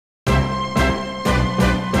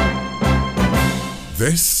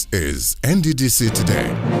This is NDDC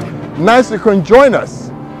Today. Nice you can join us.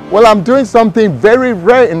 Well, I'm doing something very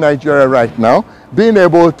rare in Nigeria right now, being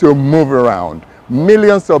able to move around.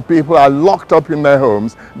 Millions of people are locked up in their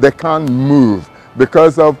homes. They can't move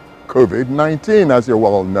because of COVID-19, as you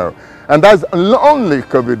well know. And that's only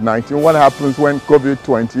COVID-19. What happens when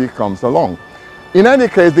COVID-20 comes along? In any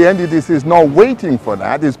case, the NDDC is not waiting for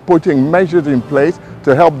that. It's putting measures in place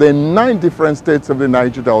to help the 9 different states of the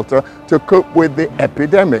Niger Delta to cope with the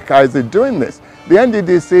epidemic. How is it doing this? The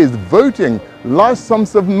NDDC is voting large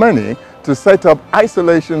sums of money to set up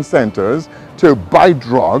isolation centers, to buy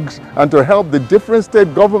drugs, and to help the different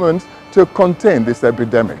state governments to contain this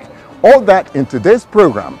epidemic. All that in today's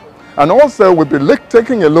program. And also we'll be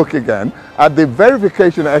taking a look again at the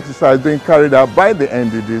verification exercise being carried out by the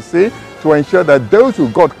NDDC to ensure that those who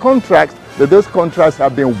got contracts, that those contracts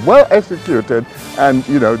have been well executed and,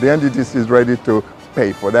 the NDDC is ready to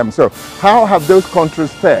pay for them. So how have those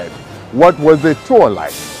contracts fared? What was the tour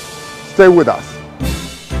like? Stay with us.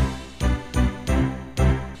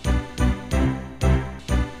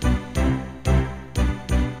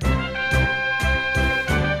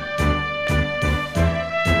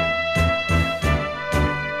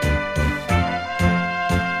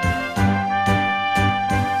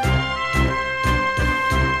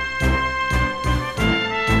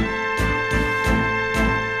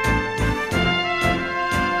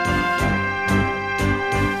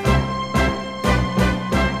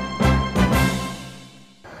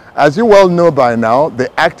 As you well know by now,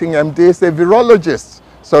 the acting MD is a virologist,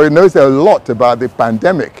 so he knows a lot about the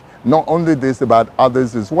pandemic, not only this, about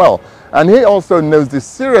others as well. And he also knows the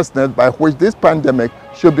seriousness by which this pandemic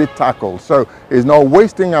should be tackled. So he's not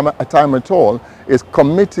wasting time at all. He's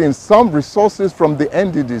committing some resources from the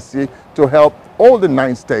NDDC to help all the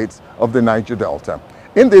 9 states of the Niger Delta.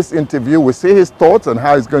 In this interview, we see his thoughts on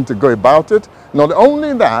how he's going to go about it. Not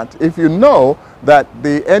only that, if you know that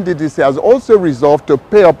the NDDC has also resolved to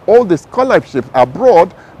pay up all the scholarships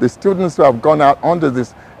abroad, the students who have gone out under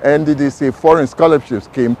this NDDC foreign scholarship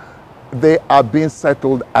scheme, they are being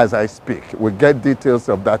settled as I speak. We'll get details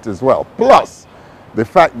of that as well. Plus, the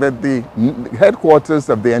fact that the headquarters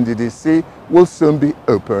of the NDDC will soon be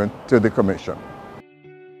open to the Commission.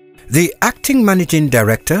 The Acting Managing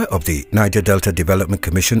Director of the Niger Delta Development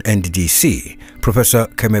Commission NDDC, Professor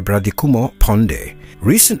Kemebradikumo Ponde,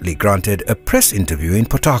 recently granted a press interview in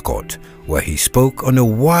Port Harcourt, where he spoke on a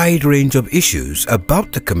wide range of issues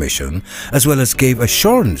about the Commission, as well as gave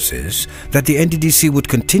assurances that the NDDC would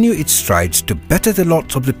continue its strides to better the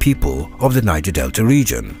lot of the people of the Niger Delta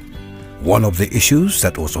region. One of the issues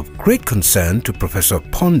that was of great concern to Professor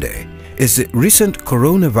Ponde is the recent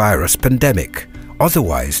coronavirus pandemic,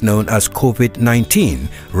 otherwise known as COVID-19,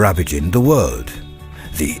 ravaging the world.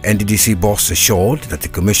 The NDDC boss assured that the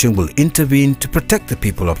Commission will intervene to protect the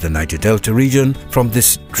people of the Niger Delta region from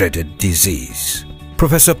this dreaded disease.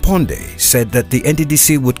 Professor Ponde said that the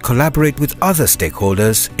NDDC would collaborate with other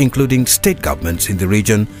stakeholders, including state governments in the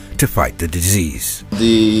region, to fight the disease.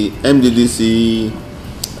 The NDDC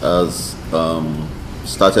has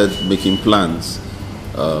started making plans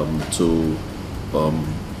to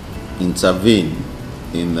intervene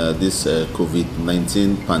in this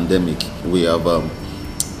COVID-19 pandemic. We have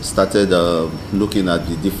started looking at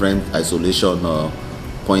the different isolation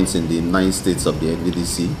points in the 9 states of the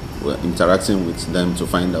NDDC. We're interacting with them to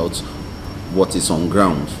find out what is on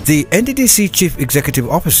ground. The NDDC Chief Executive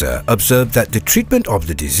Officer observed that the treatment of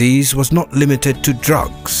the disease was not limited to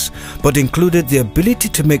drugs, but included the ability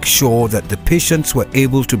to make sure that the patients were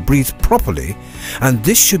able to breathe properly, and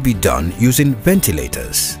this should be done using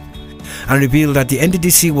ventilators, and revealed that the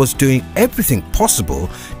NDDC was doing everything possible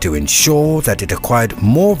to ensure that it acquired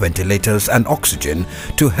more ventilators and oxygen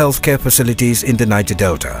to healthcare facilities in the Niger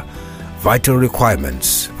Delta, vital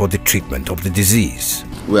requirements for the treatment of the disease.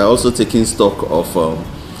 We are also taking stock of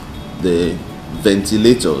the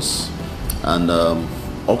ventilators and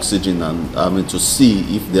oxygen, and to see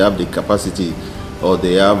if they have the capacity or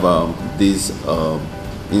they have these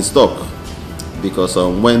in stock, because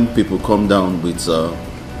when people come down with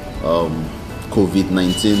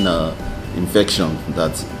COVID-19 infection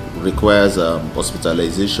that requires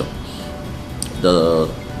hospitalization, the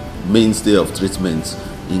mainstay of treatment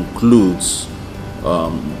includes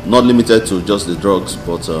not limited to just the drugs,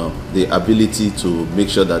 but the ability to make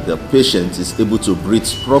sure that the patient is able to breathe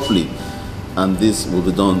properly, and this will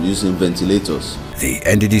be done using ventilators. The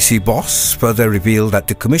NDDC boss further revealed that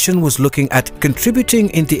the Commission was looking at contributing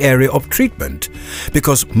in the area of treatment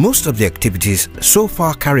because most of the activities so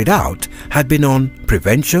far carried out had been on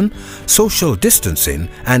prevention, social distancing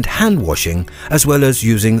and hand washing, as well as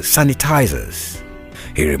using sanitizers.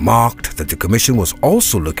 He remarked that the Commission was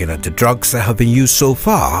also looking at the drugs that have been used so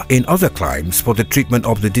far in other climes for the treatment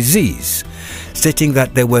of the disease, stating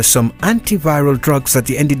that there were some antiviral drugs that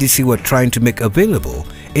the NDDC were trying to make available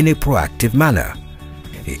in a proactive manner.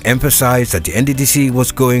 He emphasized that the NDDC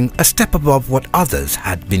was going a step above what others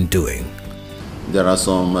had been doing. There are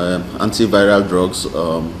some antiviral drugs,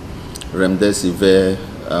 remdesivir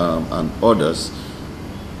and others.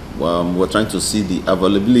 We're trying to see the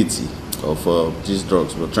availability of these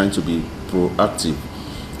drugs. We're trying to be proactive.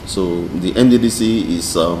 So the NDDC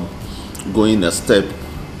is going a step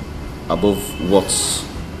above what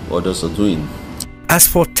others are doing. As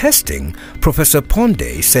for testing, Professor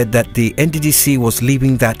Ponde said that the NDDC was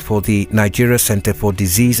leaving that for the Nigeria Center for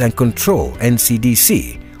Disease and Control,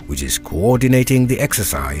 NCDC, which is coordinating the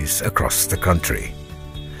exercise across the country.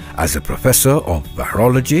 As a professor of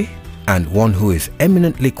virology and one who is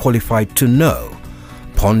eminently qualified to know,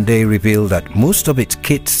 Ponde revealed that most of its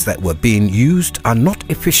kits that were being used are not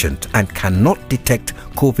efficient and cannot detect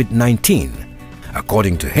COVID-19.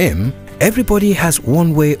 According to him, everybody has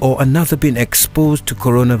one way or another been exposed to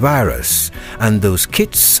coronavirus, and those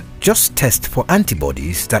kits just test for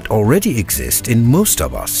antibodies that already exist in most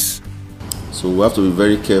of us. So we have to be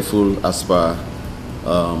very careful as per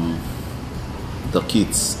the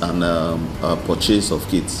kits and purchase of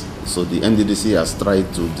kits. So the NDDC has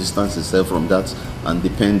tried to distance itself from that and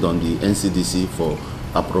depend on the NCDC for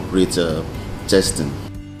appropriate testing.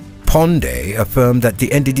 Ponde affirmed that the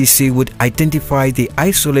NDDC would identify the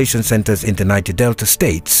isolation centers in the Niger Delta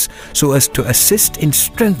states so as to assist in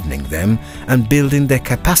strengthening them and building their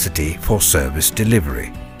capacity for service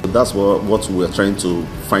delivery. That's what we're trying to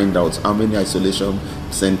find out: how many isolation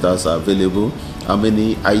centers are available, how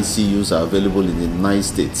many ICUs are available in the 9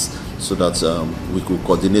 states, so that we could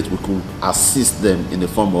coordinate, we could assist them in the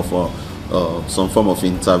form of some form of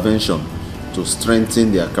intervention to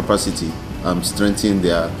strengthen their capacity and strengthen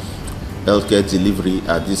their healthcare delivery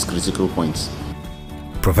at these critical points.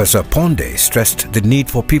 Professor Ponde stressed the need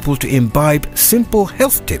for people to imbibe simple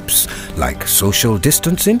health tips like social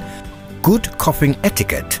distancing, good coughing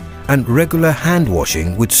etiquette, and regular hand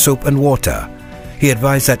washing with soap and water. He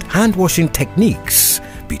advised that hand washing techniques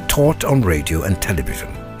be taught on radio and television.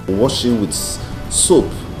 Washing with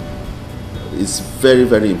soap is very,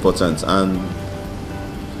 very important, and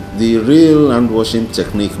the real hand washing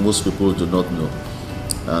technique most people do not know.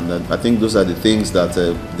 And I think those are the things that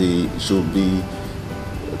they should be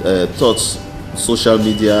taught, social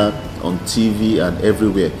media, on TV and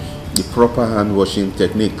everywhere, the proper hand washing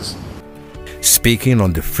techniques. Speaking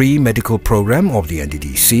on the free medical program of the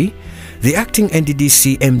NDDC, the acting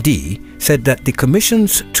NDDC MD said that the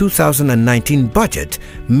Commission's 2019 budget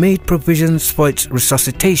made provisions for its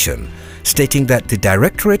resuscitation, stating that the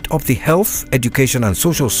Directorate of the Health, Education and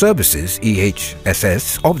Social Services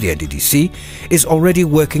 (EHSS) of the NDDC is already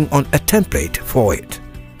working on a template for it.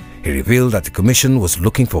 He revealed that the Commission was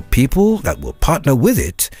looking for people that will partner with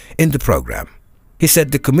it in the program. He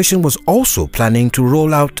said the Commission was also planning to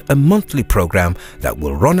roll out a monthly program that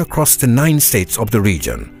will run across the 9 states of the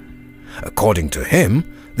region. According to him,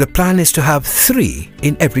 the plan is to have 3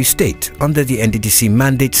 in every state under the NDDC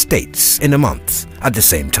mandate states in a month at the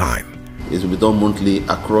same time. It will be done monthly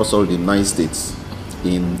across all the 9 states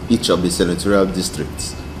in each of the senatorial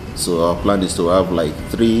districts. So our plan is to have like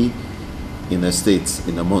 3 in a state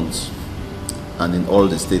in a month and in all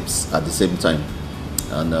the states at the same time.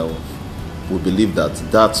 And we believe that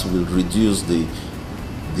that will reduce the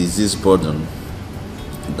disease burden,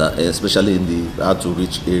 that especially in the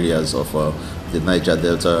hard-to-reach areas of the Niger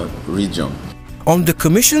Delta region. On the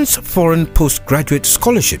Commission's Foreign Postgraduate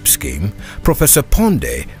Scholarship Scheme, Professor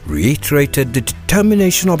Ponde reiterated the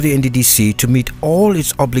determination of the NDDC to meet all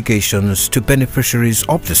its obligations to beneficiaries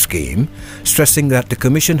of the scheme, stressing that the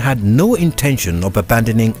Commission had no intention of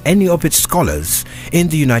abandoning any of its scholars in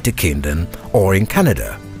the United Kingdom or in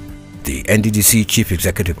Canada. The NDDC Chief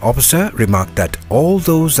Executive Officer remarked that all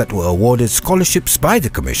those that were awarded scholarships by the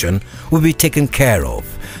Commission will be taken care of,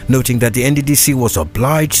 noting that the NDDC was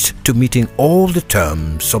obliged to meeting all the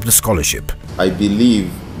terms of the scholarship. I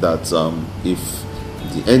believe that if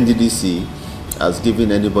the NDDC has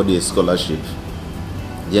given anybody a scholarship,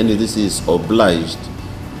 the NDDC is obliged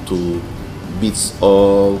to meet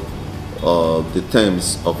all the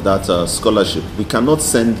terms of that scholarship. We cannot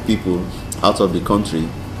send people out of the country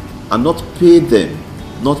and not pay them,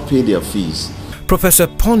 not pay their fees. Professor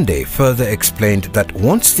Ponde further explained that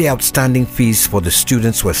once the outstanding fees for the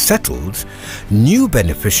students were settled, new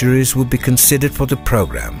beneficiaries would be considered for the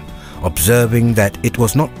program, observing that it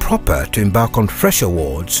was not proper to embark on fresh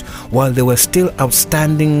awards while there were still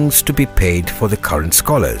outstandings to be paid for the current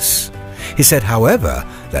scholars. He said, however,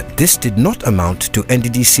 that this did not amount to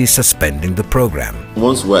NDDC suspending the program.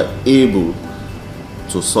 Once we're able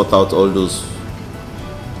to sort out all those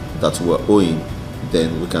that were owing,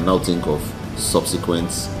 then we can now think of subsequent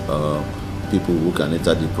people who can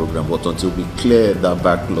enter the program. But until we clear that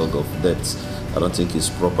backlog of debts, I don't think it's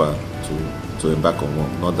proper to embark on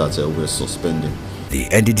one. Not that we're suspending. The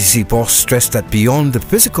NDDC boss stressed that beyond the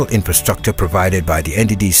physical infrastructure provided by the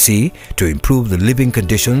NDDC to improve the living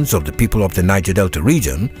conditions of the people of the Niger Delta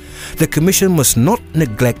region, the Commission must not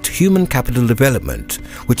neglect human capital development,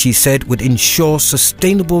 which he said would ensure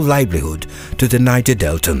sustainable livelihood to the Niger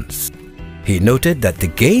Deltans. He noted that the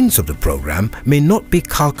gains of the program may not be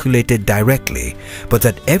calculated directly, but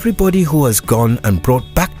that everybody who has gone and brought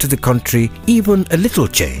back to the country even a little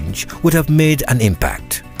change would have made an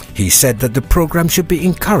impact. He said that the program should be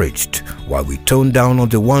encouraged while we tone down on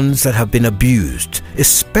the ones that have been abused,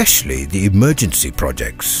 especially the emergency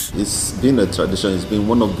projects. It's been a tradition, it's been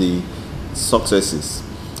one of the successes.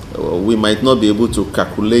 We might not be able to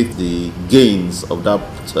calculate the gains of that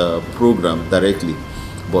program directly,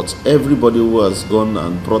 but everybody who has gone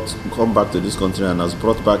and come back to this country and has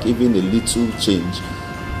brought back even a little change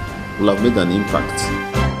will have made an impact.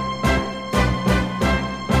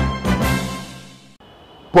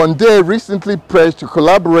 Pondé recently pledged to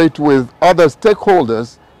collaborate with other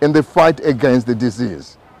stakeholders in the fight against the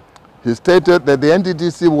disease. He stated that the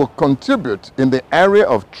NDDC will contribute in the area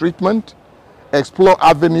of treatment, explore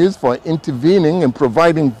avenues for intervening in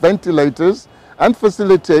providing ventilators, and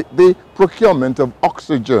facilitate the procurement of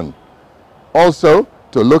oxygen. Also,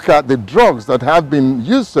 to look at the drugs that have been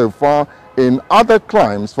used so far in other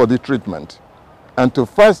climes for the treatment, and to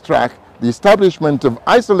fast-track the establishment of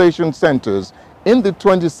isolation centers in the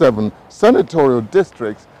 27 senatorial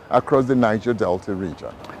districts across the Niger Delta region.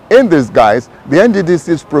 In this, guys, the NDDC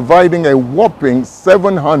is providing a whopping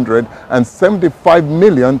 $775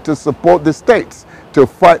 million to support the states to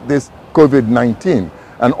fight this COVID-19,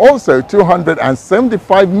 and also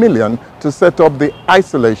 $275 million to set up the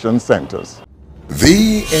isolation centers.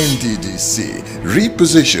 The NDDC,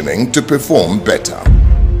 repositioning to perform better.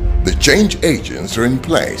 The change agents are in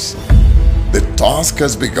place. The task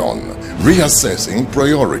has begun, reassessing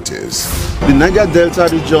priorities. The Niger Delta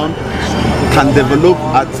region can develop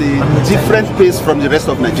at a different pace from the rest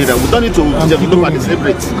of Nigeria. We don't need to develop at the same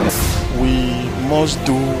rate. We must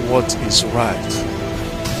do what is right.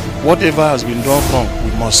 Whatever has been done wrong,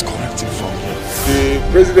 we must correct it from here.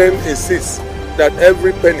 The president insists that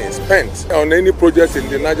every penny spent on any project in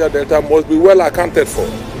the Niger Delta must be well accounted for.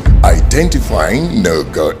 Identifying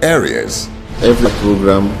no-go areas. Every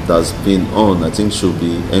program that's been on, I think, should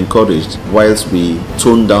be encouraged, whilst we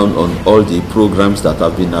tone down on all the programs that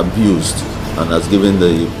have been abused and has given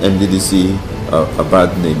the NDDC a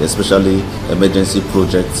bad name, especially emergency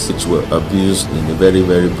projects which were abused in a very,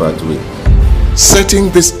 very bad way.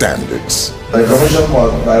 Setting the standards. The Commission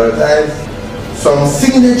must prioritize some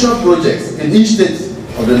signature projects in each state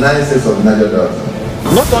of the 9 states of Niger Delta.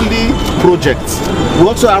 Not only projects, we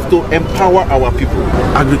also have to empower our people.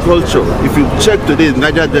 Agriculture, if you check today in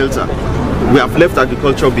Niger Delta, we have left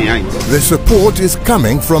agriculture behind. The support is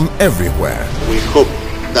coming from everywhere. We hope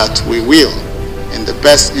that we will, in the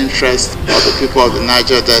best interest of the people of the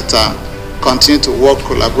Niger Delta, continue to work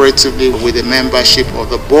collaboratively with the membership of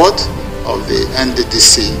the board of the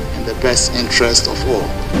NDDC in the best interest of all.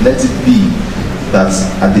 Let it be that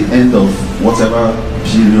at the end of whatever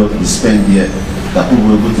period we spend here, that we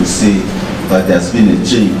will be able to say that there's been a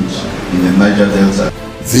change in the Niger Delta.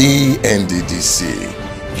 The NDDC,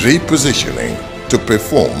 repositioning to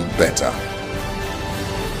perform better.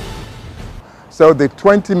 So the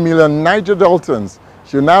 20 million Niger Deltans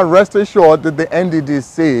should now rest assured that the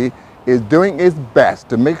NDDC is doing its best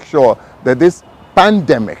to make sure that this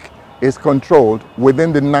pandemic is controlled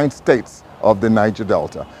within the 9 states of the Niger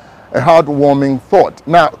Delta. A heartwarming thought.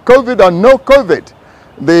 Now, COVID or no COVID,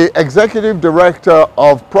 the executive director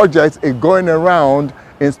of projects is going around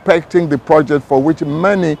inspecting the project for which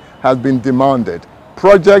money has been demanded.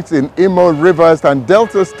 Projects in Imo, Rivers and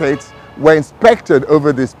Delta states were inspected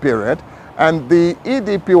over this period, and the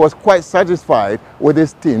EDP was quite satisfied with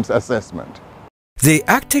his team's assessment. The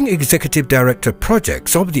Acting Executive Director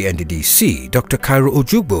Projects of the NDDC, Dr. Cairo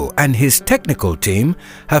Ojugbo, and his technical team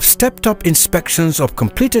have stepped up inspections of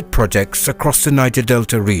completed projects across the Niger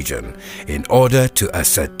Delta region in order to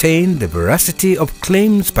ascertain the veracity of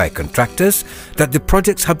claims by contractors that the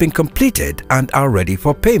projects have been completed and are ready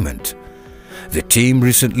for payment. The team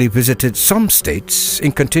recently visited some states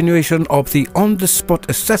in continuation of the on-the-spot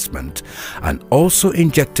assessment and also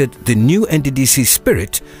injected the new NDDC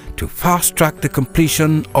spirit to fast-track the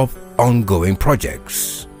completion of ongoing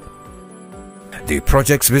projects. The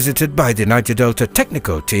projects visited by the Niger Delta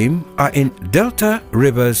technical team are in Delta,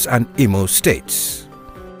 Rivers and Imo states.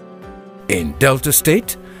 In Delta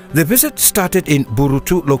State, the visit started in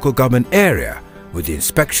Burutu local government area with the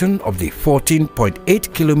inspection of the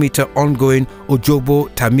 14.8 kilometer ongoing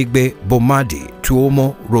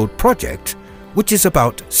Ojobo-Tamigbe-Bomadi-Tuomo road project, which is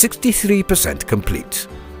about 63% complete.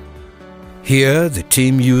 Here, the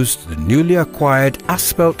team used the newly acquired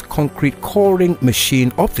asphalt concrete coring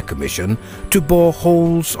machine of the Commission to bore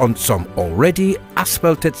holes on some already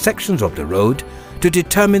asphalted sections of the road to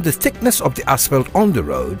determine the thickness of the asphalt on the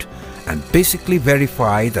road and basically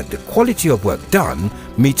verify that the quality of work done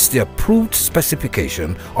meets the approved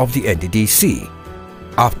specification of the NDDC.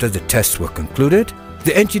 After the tests were concluded,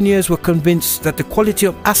 the engineers were convinced that the quality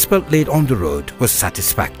of asphalt laid on the road was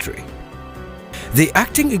satisfactory. The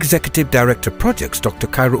Acting Executive Director Projects, Dr.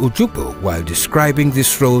 Cairo Ojukwu, while describing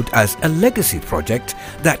this road as a legacy project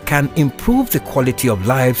that can improve the quality of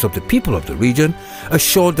lives of the people of the region,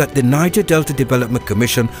 assured that the Niger Delta Development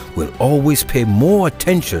Commission will always pay more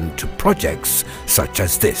attention to projects such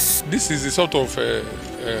as this. This is a sort of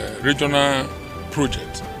regional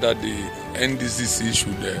project that the NDDC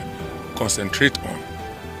should concentrate on.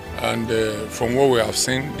 And from what we have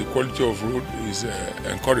seen, the quality of road is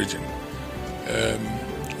encouraging.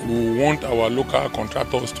 We want our local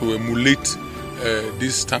contractors to emulate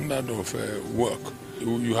this standard of work.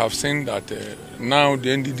 You have seen that now the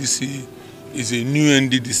NDDC is a new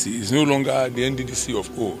NDDC. It's no longer the NDDC of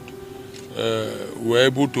old. We're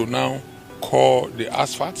able to now core the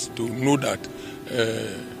asphalt to know that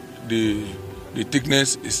the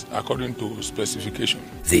thickness is according to specification.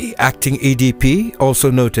 The acting EDP also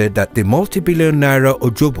noted that the multi-billion naira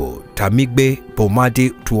Ojobo Tamigbe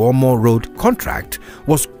Bomadi Tuomo road contract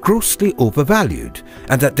was grossly overvalued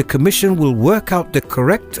and that the Commission will work out the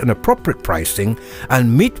correct and appropriate pricing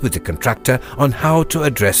and meet with the contractor on how to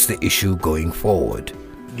address the issue going forward.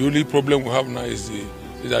 The only problem we have now is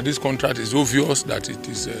that this contract is obvious that it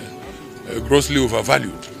is grossly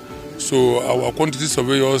overvalued. So our quantity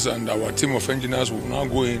surveyors and our team of engineers will now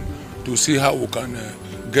go in to see how we can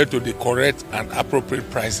get to the correct and appropriate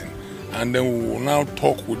pricing. And then we will now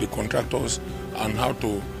talk with the contractors on how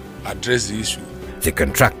to address the issue. The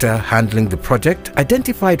contractor handling the project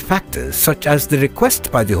identified factors such as the request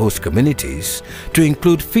by the host communities to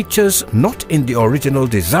include features not in the original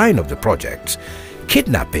design of the project,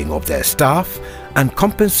 kidnapping of their staff, and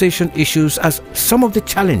compensation issues as some of the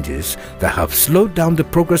challenges that have slowed down the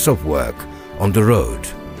progress of work on the road.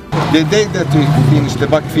 The day that we finish the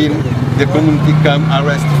backfill, the community come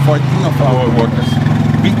arrest 14 of our workers,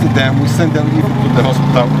 beat them, we send them even to the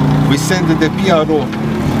hospital. We send the PRO,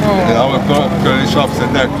 our coalition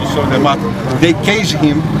officer there to show them up. They cage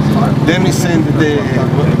him, then we send the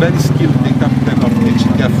very skilled captain of the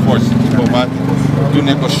GTF force to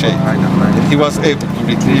negotiate. He was able to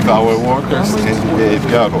retrieve our workers and the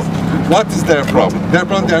PRO. What is their problem? Their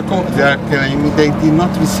problem, they are claiming they did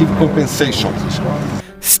not receive compensation.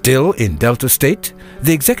 Still in Delta State,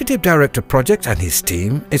 the Executive Director Project and his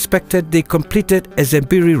team inspected the completed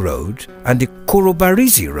Ezembiri Road and the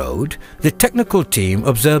Korobarizi Road. The technical team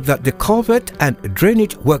observed that the culvert and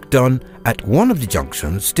drainage work done at one of the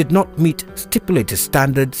junctions did not meet stipulated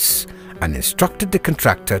standards and instructed the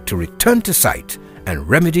contractor to return to site and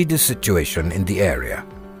remedy the situation in the area.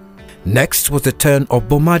 Next was the turn of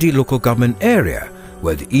Bomadi local government area,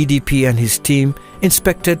 where the EDP and his team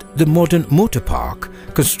inspected the modern motor park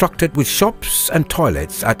constructed with shops and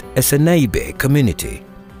toilets at Eseneibe community.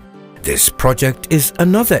 This project is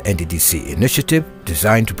another NDDC initiative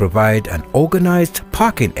designed to provide an organized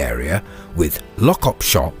parking area with lock-up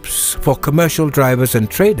shops for commercial drivers and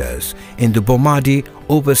traders in the Bomadi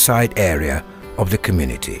overside area of the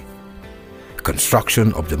community.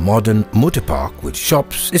 Construction of the modern motor park with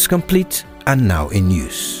shops is complete and now in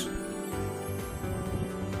use.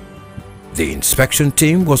 The inspection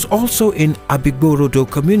team was also in Abigborodo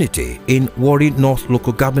community in Warri North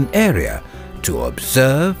local government area to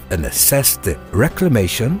observe and assess the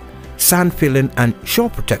reclamation, sand filling and shore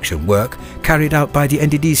protection work carried out by the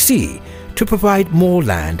NDDC to provide more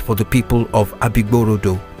land for the people of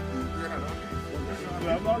Abigborodo.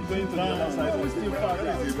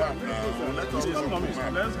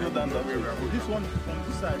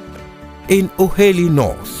 In Uheli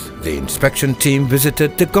North, the inspection team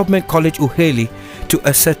visited the Government College Uheli to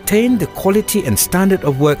ascertain the quality and standard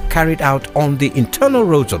of work carried out on the internal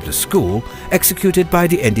roads of the school executed by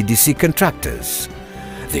the NDDC contractors.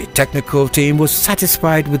 The technical team was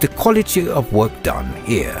satisfied with the quality of work done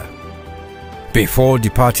here. Before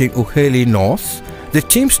departing Uheli North, the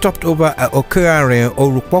team stopped over at Okeare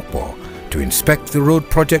Orukpokpo to inspect the road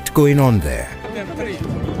project going on there.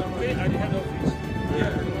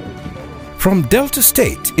 From Delta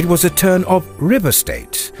State, it was a turn of River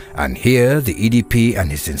State, and here the EDP and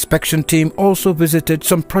his inspection team also visited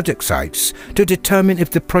some project sites to determine if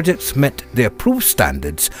the projects met the approved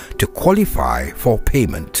standards to qualify for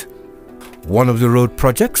payment. One of the road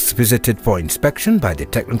projects visited for inspection by the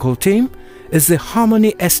technical team is the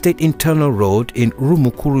Harmony Estate Internal Road in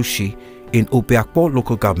Rumukurushi in Obiakpo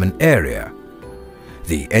local government area.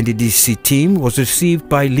 The NDDC team was received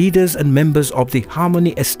by leaders and members of the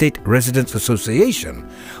Harmony Estate Residents Association,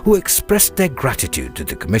 who expressed their gratitude to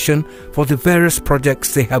the Commission for the various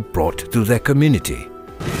projects they have brought to their community.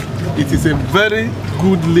 It is a very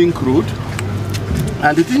good link road,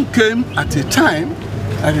 and the thing came at a time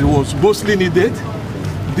that it was mostly needed.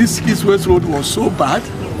 This East-West road was so bad.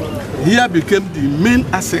 Here became the main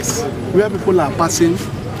access where people are passing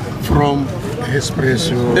from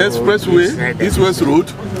Expressway, East-West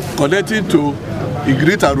Road, connecting to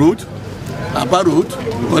Igrita Road, Aba Road,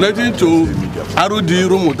 connecting to Arudi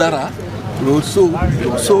Rumudara Road.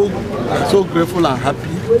 So grateful and happy.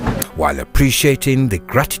 While appreciating the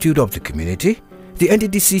gratitude of the community, the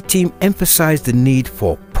NDDC team emphasized the need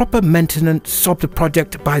for proper maintenance of the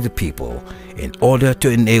project by the people in order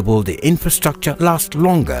to enable the infrastructure last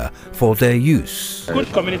longer for their use.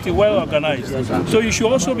 Good community, well organized. So you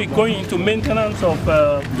should also be going into maintenance of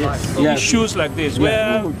issues like this,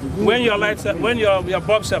 where when your lights, when your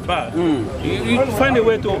bulbs are bad, you find a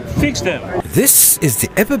way to fix them. This is the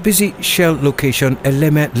ever-busy Shell location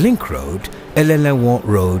Eleme Link Road, Elelewon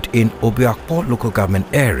Road in Obiakpo local government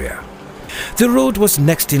area. The road was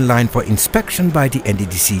next in line for inspection by the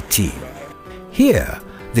NDDC team. Here,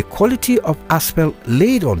 the quality of asphalt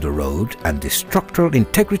laid on the road and the structural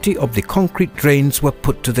integrity of the concrete drains were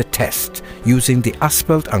put to the test using the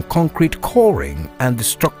asphalt and concrete coring and the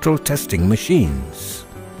structural testing machines.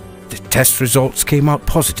 The test results came out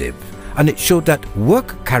positive, and it showed that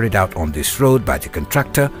work carried out on this road by the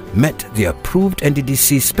contractor met the approved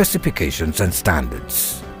NDDC specifications and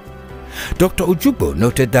standards. Dr. Ojubo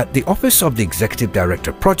noted that the Office of the Executive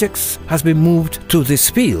Director Projects has been moved to this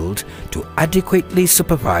field to adequately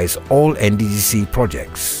supervise all NDDC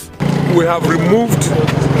projects. We have removed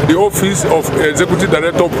the Office of Executive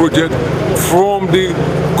Director Project from the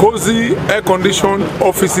cozy air-conditioned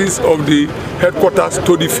offices of the headquarters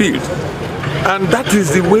to the field. And that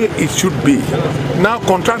is the way it should be. Now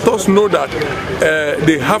contractors know that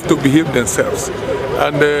they have to behave themselves.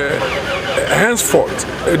 And henceforth,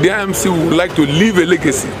 the IMC would like to leave a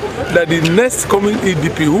legacy that the next coming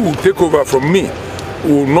EDP who will take over from me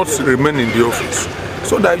will not remain in the office,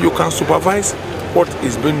 so that you can supervise what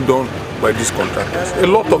is being done by these contractors. A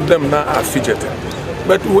lot of them now are fidgeting,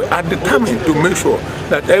 but we are determined to make sure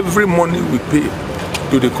that every money we pay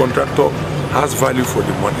to the contractor has value for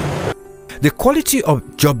the money. The quality of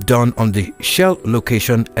job done on the Shell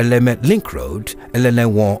location Eleme Link Road,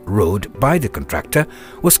 Elelewon Road by the contractor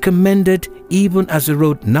was commended, even as the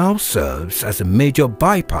road now serves as a major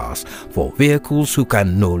bypass for vehicles who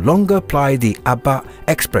can no longer ply the Aba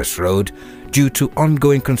Express Road due to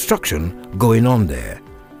ongoing construction going on there.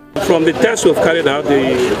 From the tests we've carried out,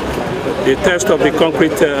 the test of the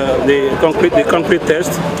concrete test,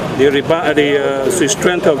 the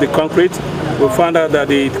strength of the concrete, we found out that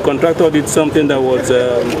the contractor did something that was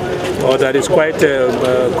or that is quite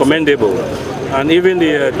commendable, and even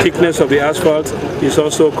the thickness of the asphalt is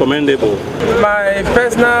also commendable. My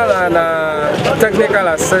personal and technical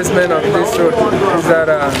assessment of this road is that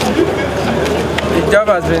the job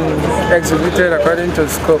has been executed according to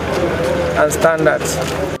scope and standards.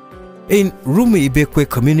 In Rumi Ibekwe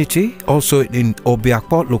community, also in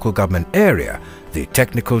Obiakpo local government area, the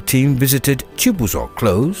technical team visited Chibuzo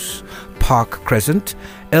Close, Park Crescent,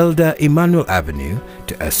 Elder Emmanuel Avenue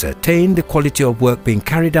to ascertain the quality of work being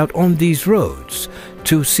carried out on these roads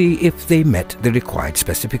to see if they met the required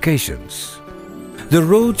specifications. The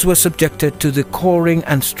roads were subjected to the coring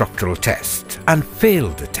and structural test and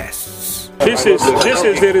failed the tests. This is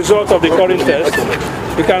the result of the coring test.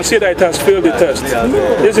 You can see that it has failed the test.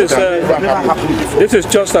 This is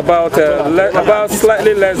just about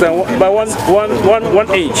slightly less than by one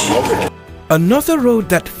inch. Another road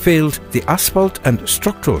that failed the asphalt and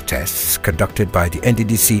structural tests conducted by the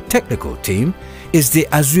NDDC technical team is the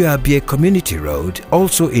Azuabie Community Road,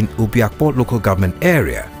 also in Obiakpo local government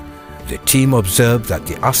area. The team observed that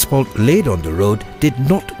the asphalt laid on the road did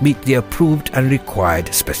not meet the approved and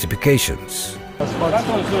required specifications.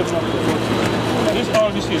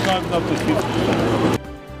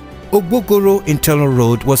 Ogbogoro Internal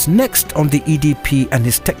Road was next on the EDP and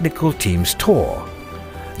his technical team's tour.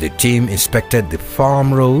 The team inspected the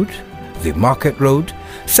Farm Road, the Market Road,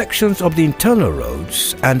 sections of the internal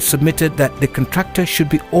roads, and submitted that the contractor should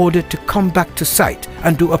be ordered to come back to site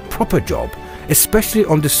and do a proper job, especially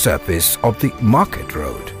on the surface of the Market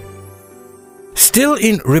Road. Still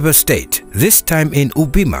in River State, this time in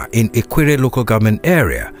Ubima in Ikwere local government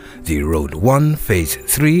area, the Road 1, Phase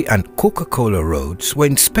 3 and Coca-Cola roads were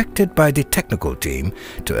inspected by the technical team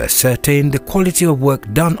to ascertain the quality of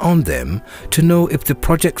work done on them to know if the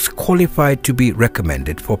projects qualified to be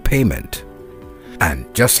recommended for payment.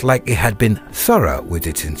 And just like it had been thorough with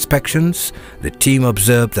its inspections, the team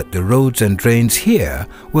observed that the roads and drains here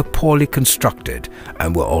were poorly constructed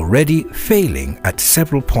and were already failing at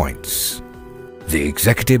several points. The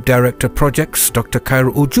Executive Director Projects, Dr.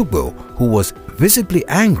 Cairo Ojugbo, who was visibly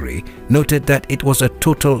angry, noted that it was a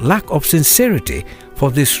total lack of sincerity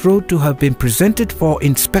for this road to have been presented for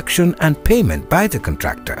inspection and payment by the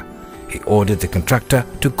contractor. He ordered the contractor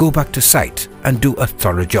to go back to site and do a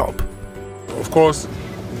thorough job. Of course,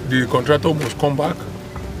 the contractor must come back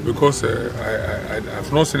because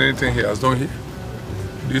I've not seen anything he has done here.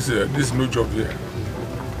 This new job here.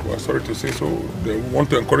 We're sorry to say so. They want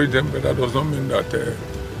to encourage them, but that does not mean that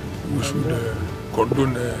we should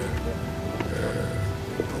condone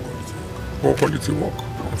poor quality work.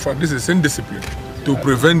 In fact, this is indiscipline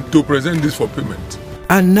to present this for payment.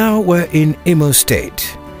 And now we're in Imo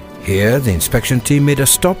State. Here, the inspection team made a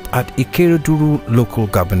stop at Ikereduru local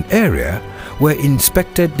government area, where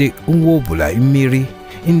inspected the Unwobula Imiri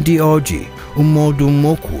Indioji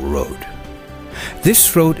Umodumoku Road.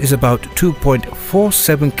 This road is about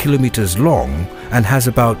 2.47 kilometers long and has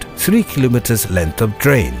about 3 kilometers length of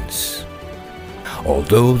drains.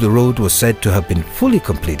 Although the road was said to have been fully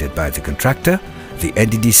completed by the contractor, the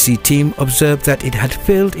NDDC team observed that it had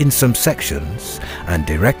failed in some sections and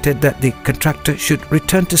directed that the contractor should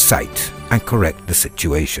return to site and correct the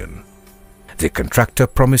situation. The contractor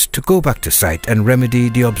promised to go back to site and remedy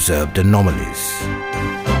the observed anomalies.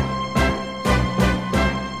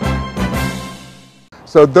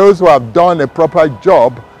 So those who have done a proper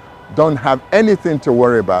job don't have anything to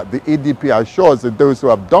worry about. The EDP assures that those who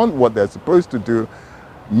have done what they're supposed to do,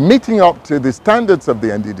 meeting up to the standards of the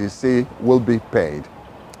NDDC, will be paid.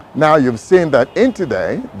 Now you've seen that in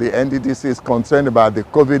today, the NDDC is concerned about the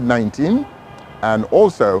COVID-19 and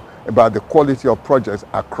also about the quality of projects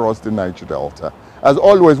across the Niger Delta. As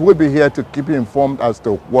always, we'll be here to keep you informed as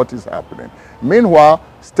to what is happening. Meanwhile,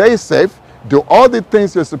 stay safe, do all the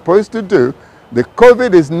things you're supposed to do. The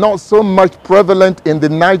COVID is not so much prevalent in the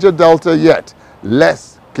Niger Delta yet.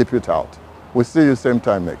 Let's keep it out. We'll see you same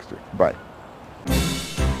time next week. Bye.